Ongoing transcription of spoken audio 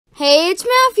Hey, it's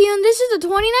Matthew, and this is the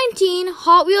 2019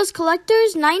 Hot Wheels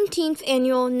Collectors 19th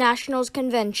Annual Nationals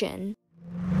Convention.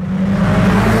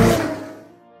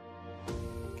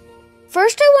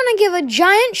 First, I want to give a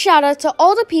giant shout out to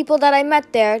all the people that I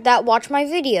met there that watch my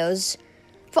videos.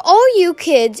 For all you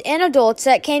kids and adults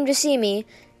that came to see me,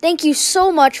 thank you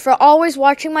so much for always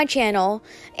watching my channel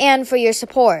and for your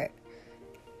support.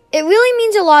 It really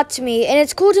means a lot to me, and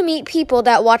it's cool to meet people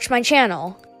that watch my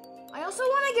channel. I also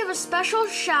want to give a special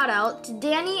shout out to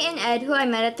Danny and Ed who I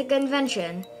met at the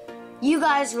convention. You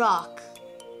guys rock.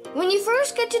 When you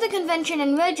first get to the convention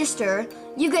and register,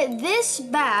 you get this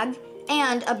bag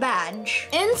and a badge.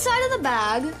 Inside of the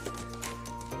bag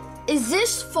is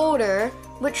this folder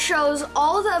which shows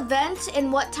all the events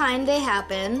and what time they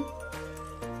happen.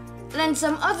 And then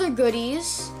some other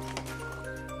goodies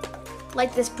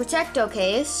like this Protecto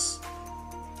case.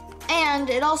 And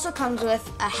it also comes with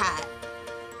a hat.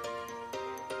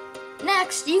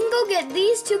 Next, you can go get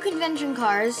these two convention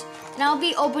cars, and I'll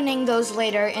be opening those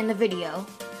later in the video.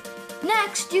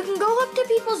 Next, you can go up to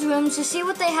people's rooms to see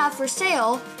what they have for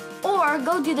sale, or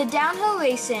go do the downhill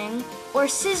racing, or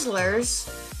Sizzlers,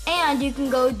 and you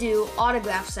can go do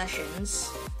autograph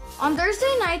sessions. On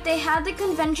Thursday night, they had the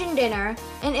convention dinner,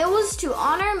 and it was to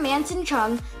honor Manson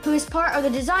Chung, who is part of the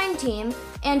design team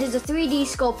and is a 3D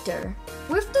sculptor.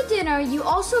 With the dinner, you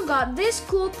also got this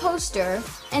cool poster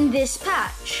and this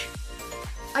patch.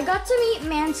 I got to meet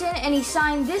Manson and he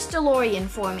signed this DeLorean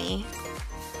for me.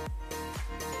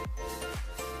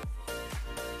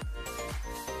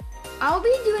 I'll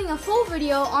be doing a full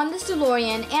video on this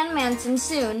DeLorean and Manson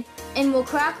soon, and we'll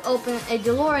crack open a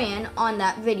DeLorean on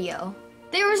that video.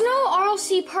 There was no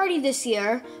RLC party this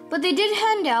year, but they did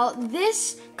hand out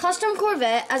this custom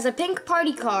Corvette as a pink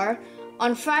party car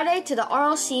on Friday to the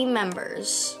RLC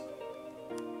members.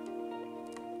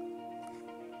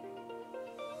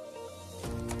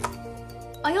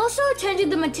 I also attended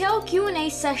the Mattel Q&A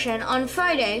session on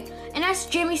Friday and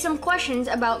asked Jamie some questions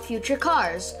about future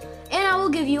cars, and I will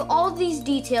give you all these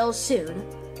details soon.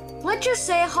 Let's just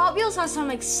say Hot Wheels has some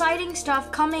exciting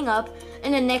stuff coming up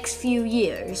in the next few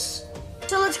years.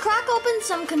 So let's crack open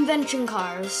some convention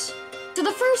cars. So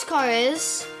the first car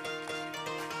is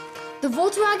the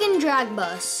Volkswagen Drag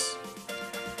Bus.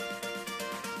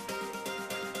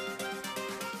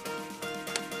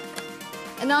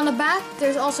 And on the back,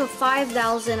 there's also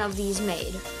 5,000 of these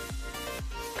made.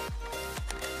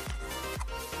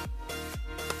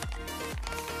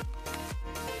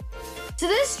 So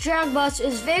this drag bus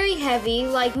is very heavy,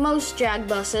 like most drag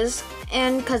buses,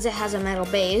 and because it has a metal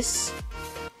base.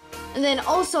 And then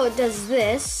also it does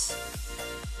this,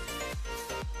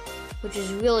 which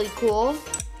is really cool.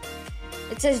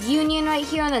 It says Union right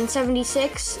here and then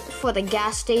 76 for the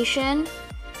gas station.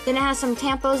 Then it has some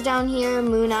tampos down here,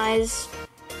 moon eyes.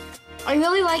 I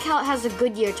really like how it has the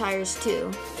Goodyear tires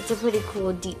too. It's a pretty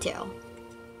cool detail.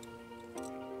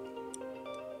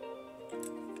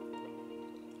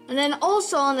 And then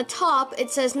also on the top,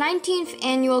 it says 19th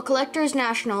Annual Collectors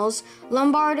Nationals,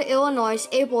 Lombard, Illinois,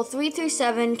 April 3 through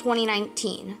 7,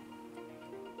 2019.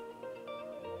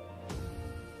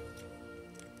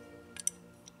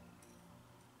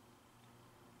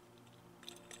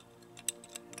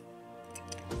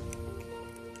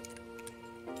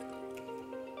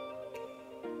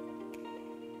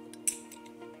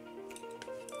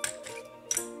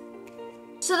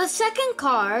 So the second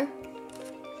car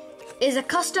is a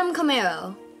custom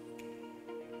Camaro.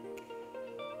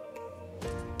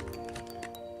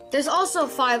 There's also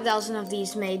 5,000 of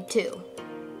these made too.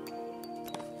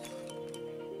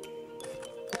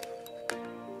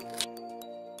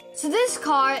 So this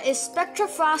car is Spectra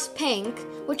Frost Pink,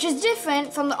 which is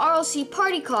different from the RLC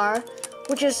Party car,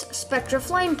 which is Spectra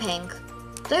Flame Pink.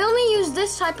 They only use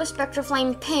this type of Spectra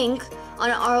Flame Pink on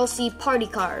RLC Party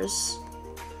cars.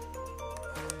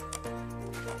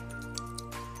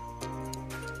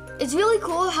 It's really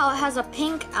cool how it has a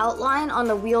pink outline on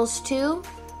the wheels too.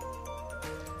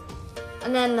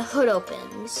 And then the hood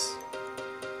opens.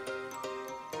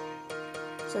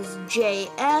 It says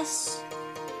JS.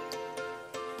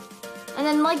 And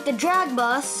then like the drag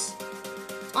bus,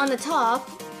 on the top,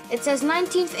 it says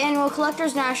 19th Annual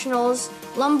Collectors Nationals,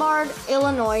 Lombard,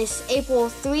 Illinois, April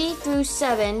 3 through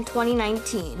 7,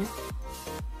 2019.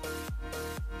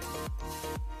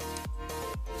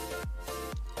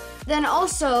 Then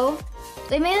also,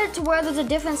 they made it to where there's a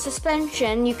different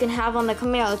suspension you can have on the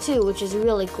Camaro too, which is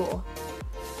really cool.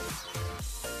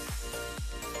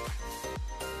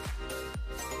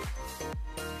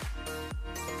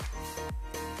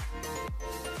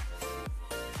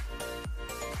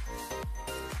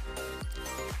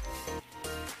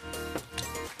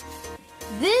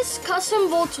 This custom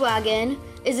Volkswagen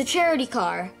is a charity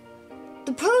car.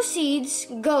 The proceeds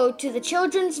go to the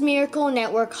Children's Miracle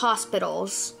Network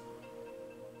hospitals.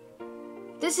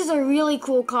 This is a really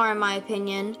cool car in my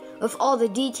opinion, with all the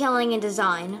detailing and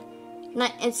design.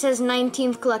 It says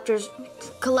 19th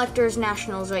Collectors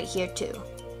Nationals right here too.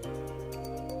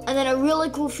 And then a really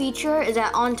cool feature is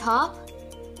that on top,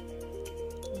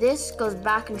 this goes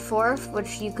back and forth,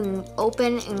 which you can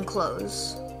open and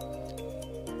close.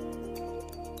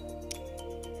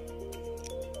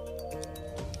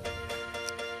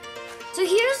 So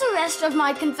here's the rest of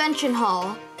my convention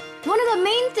haul. One of the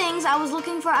main things I was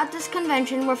looking for at this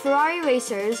convention were Ferrari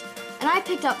racers, and I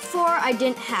picked up 4 I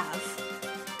didn't have.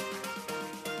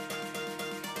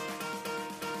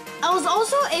 I was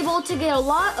also able to get a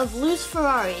lot of loose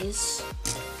Ferraris.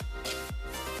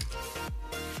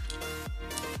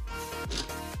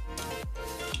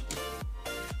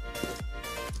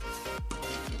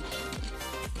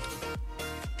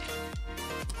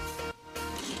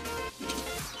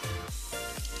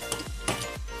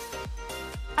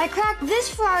 I cracked this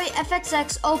Ferrari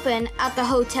FXX open at the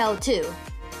hotel too.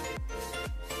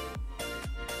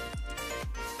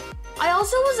 I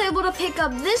also was able to pick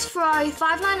up this Ferrari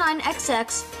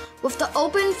 599XX with the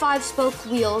open 5-spoke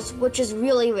wheels, which is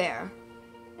really rare.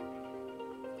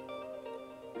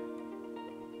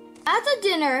 At the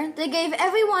dinner, they gave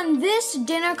everyone this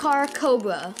dinner car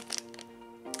Cobra.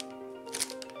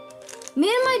 Me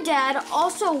and my dad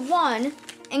also won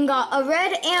and got a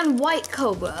red and white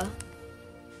Cobra.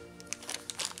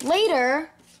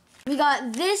 Later, we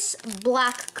got this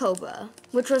black Cobra,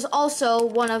 which was also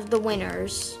one of the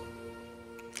winners.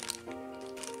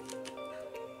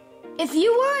 If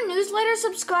you were a newsletter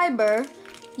subscriber,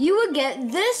 you would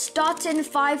get this Datsun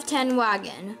 510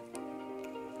 wagon.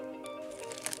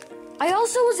 I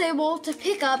also was able to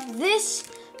pick up this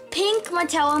pink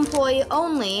Mattel employee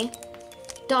only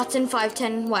Datsun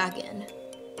 510 wagon.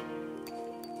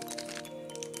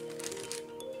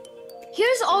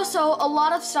 Here's also a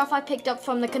lot of stuff I picked up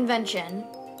from the convention.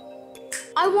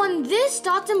 I won this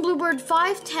Datsun Bluebird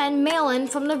 510 mail-in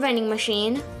from the vending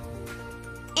machine.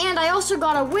 And I also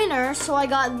got a winner, so I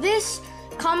got this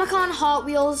Comic-Con Hot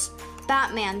Wheels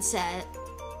Batman set.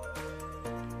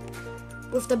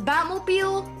 With the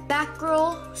Batmobile,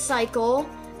 Batgirl cycle,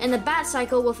 and the Bat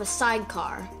cycle with a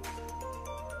sidecar.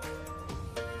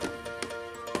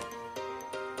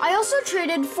 I also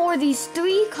traded for these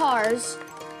 3 cars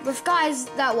with guys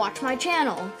that watch my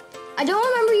channel. I don't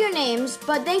remember your names,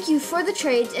 but thank you for the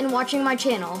trades and watching my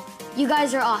channel. You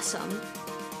guys are awesome.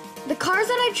 The cars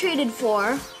that I traded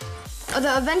for are the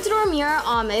Aventador Mirror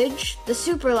Homage, the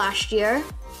Super last year,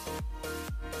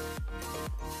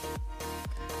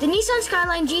 the Nissan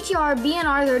Skyline GTR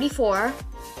BNR 34,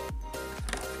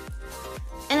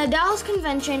 and the Dallas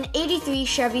Convention 83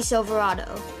 Chevy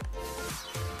Silverado.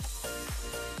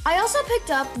 I also picked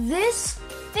up this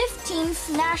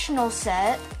 15th National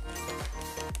set,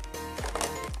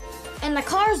 and the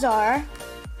cars are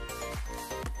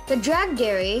the Drag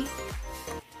Dairy,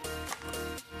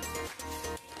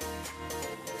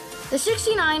 the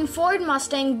 69 Ford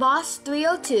Mustang Boss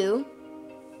 302,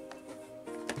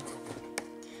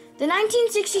 the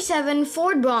 1967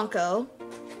 Ford Bronco,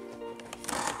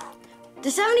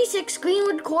 the 76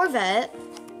 Greenwood Corvette,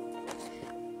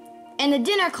 and the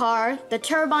dinner car, the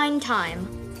Turbine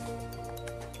Time.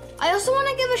 I also want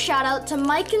to give a shout out to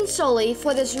Mike and Sully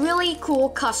for this really cool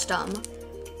custom.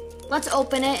 Let's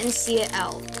open it and see it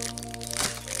out.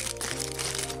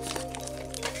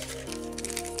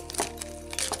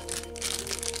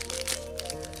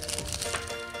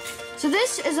 So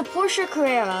this is a Porsche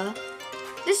Carrera.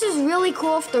 This is really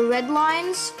cool with the red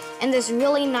lines and this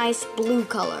really nice blue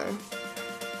color.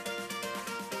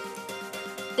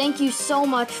 Thank you so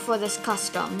much for this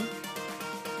custom.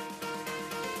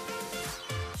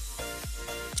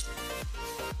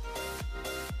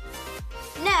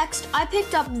 Next, I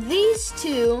picked up these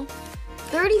 2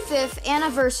 35th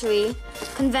anniversary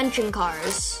convention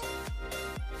cars.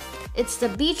 It's the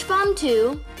Beach Bum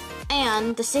 2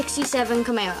 and the 67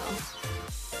 Camaro.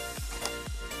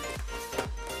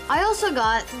 I also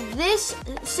got this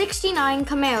 69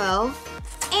 Camaro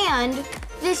and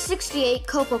this 68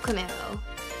 Copo Camaro.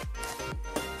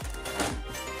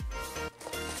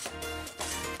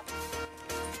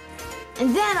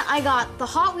 And then I got the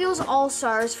Hot Wheels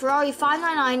All-Stars Ferrari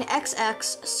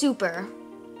 599XX Super.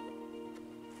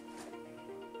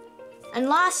 And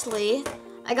lastly,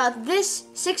 I got this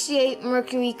 68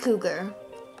 Mercury Cougar.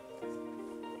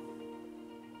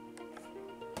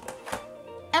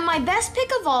 And my best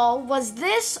pick of all was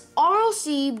this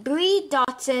RLC Brie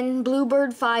Datsun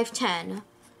Bluebird 510.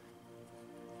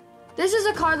 This is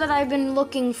a car that I've been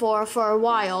looking for a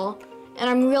while, and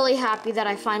I'm really happy that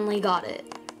I finally got it.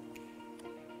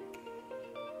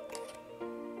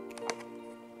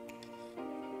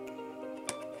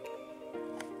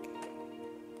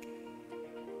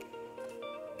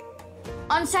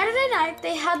 On Saturday night,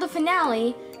 they had the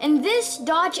finale, and this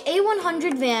Dodge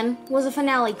A100 van was a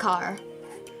finale car.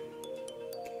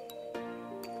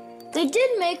 They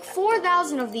did make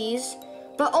 4,000 of these,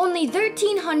 but only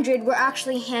 1,300 were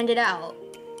actually handed out.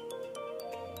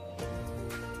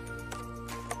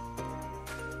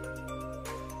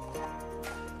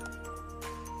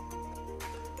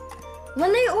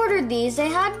 When they ordered these, they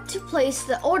had to place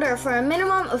the order for a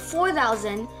minimum of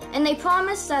 4,000, and they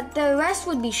promised that the rest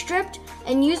would be stripped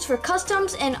and used for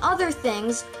customs and other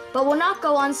things, but will not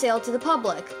go on sale to the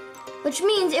public, which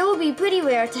means it will be pretty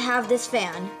rare to have this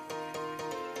van.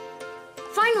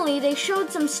 Finally, they showed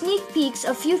some sneak peeks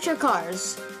of future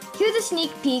cars. Here are the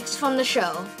sneak peeks from the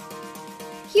show.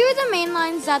 Here are the main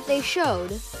lines that they showed.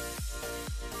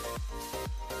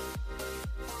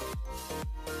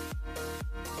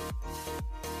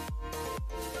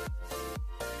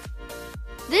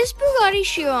 This Bugatti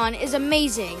Chiron is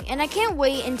amazing, and I can't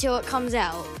wait until it comes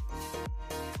out.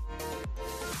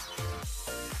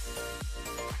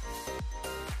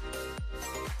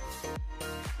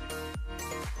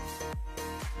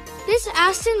 This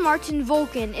Aston Martin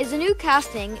Vulcan is a new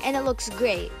casting, and it looks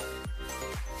great.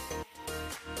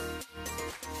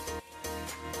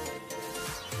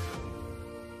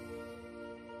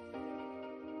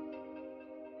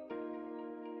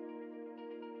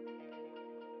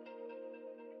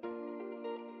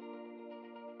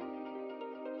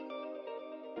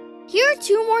 Here are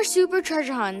two more super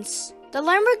treasure hunts, the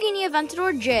Lamborghini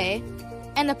Aventador J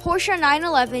and the Porsche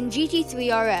 911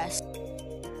 GT3 RS.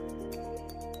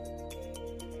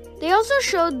 They also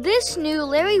showed this new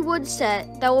Larry Wood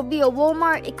set that will be a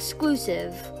Walmart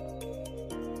exclusive.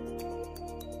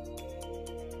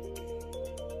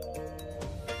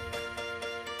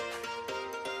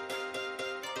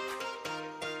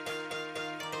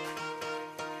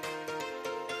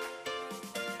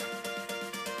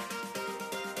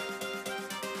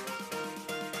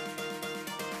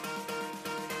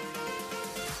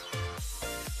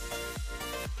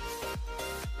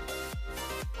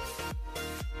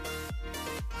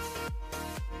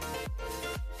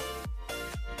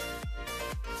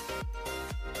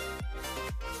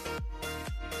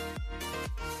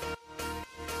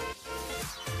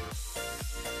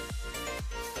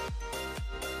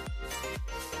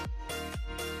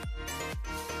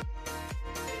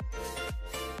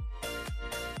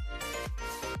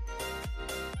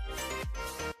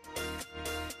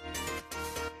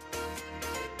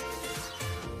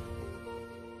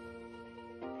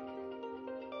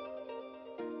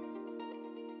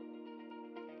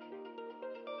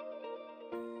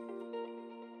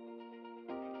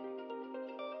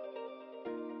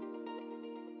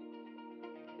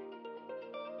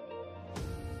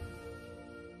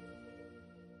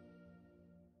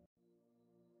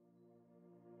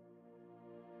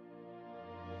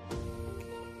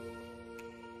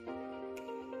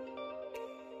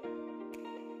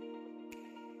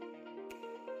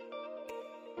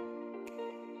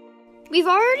 We've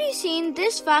already seen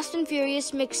this Fast and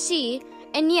Furious Mix C,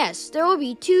 and yes, there will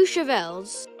be 2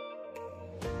 Chevelles.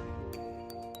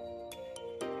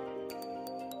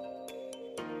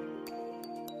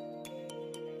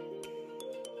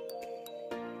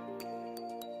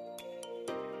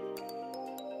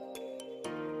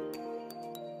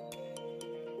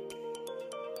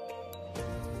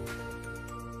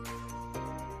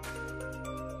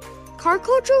 Car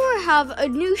Culture will have a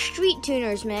new Street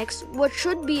Tuners mix, which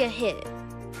should be a hit.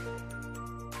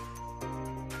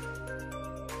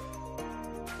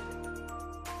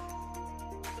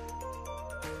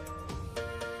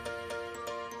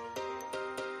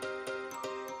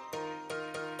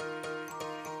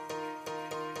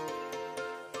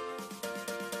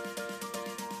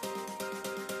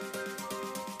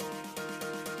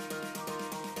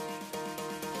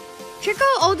 Check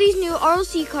out all these new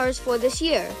RLC cars for this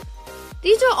year.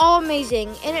 These are all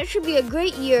amazing, and it should be a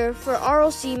great year for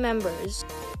RLC members.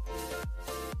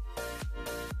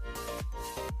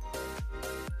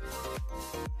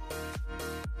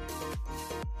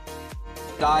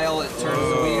 Dial, it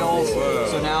turns the wheels,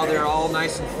 so now they're all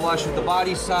nice and flush with the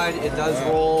body side. It does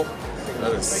roll,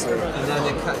 That is so cool. and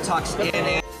then it tucks in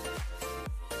and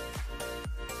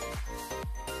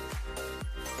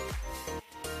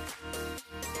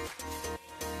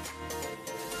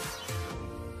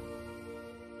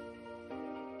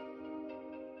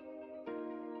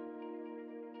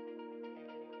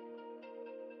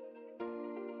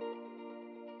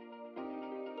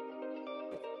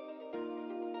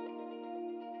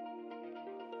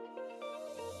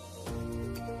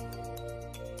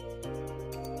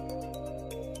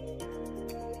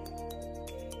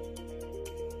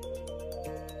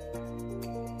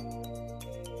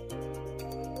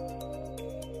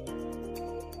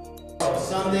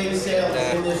Sunday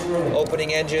sales in this room.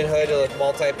 Opening engine hood,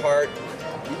 multi-part,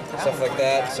 stuff like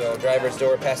that. So driver's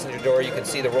door, passenger door, you can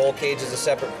see the roll cage is a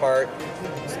separate part.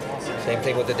 Same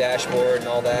thing with the dashboard and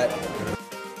all that.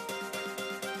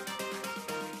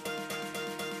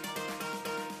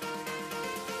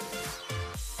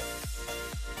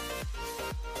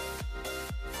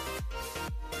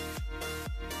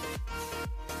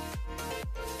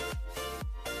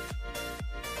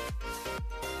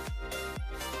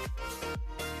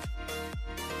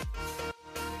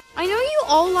 I know you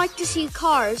all like to see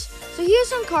cars, so here's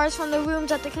some cars from the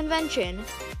rooms at the convention.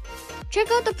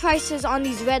 Check out the prices on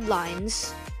these red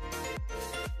lines.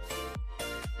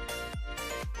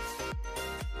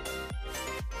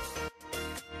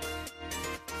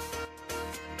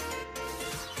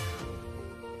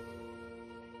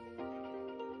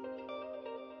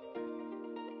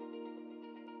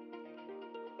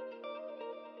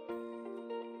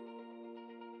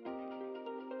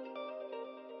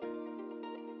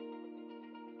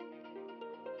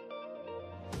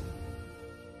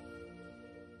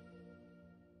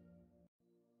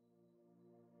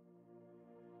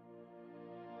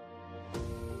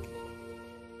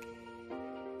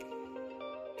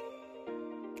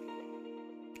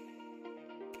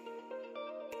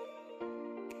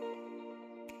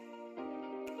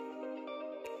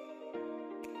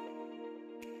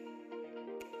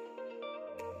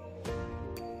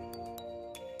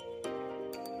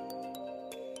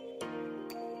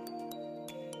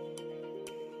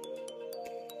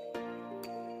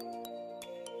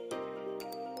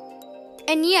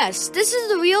 And yes, this is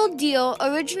the real deal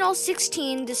original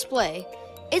 16 display.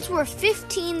 It's worth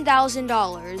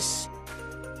 $15,000.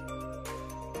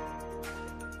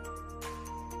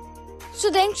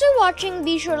 So thanks for watching.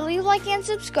 Be sure to leave a like and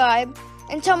subscribe.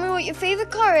 And tell me what your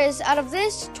favorite car is out of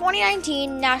this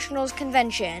 2019 Nationals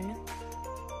Convention.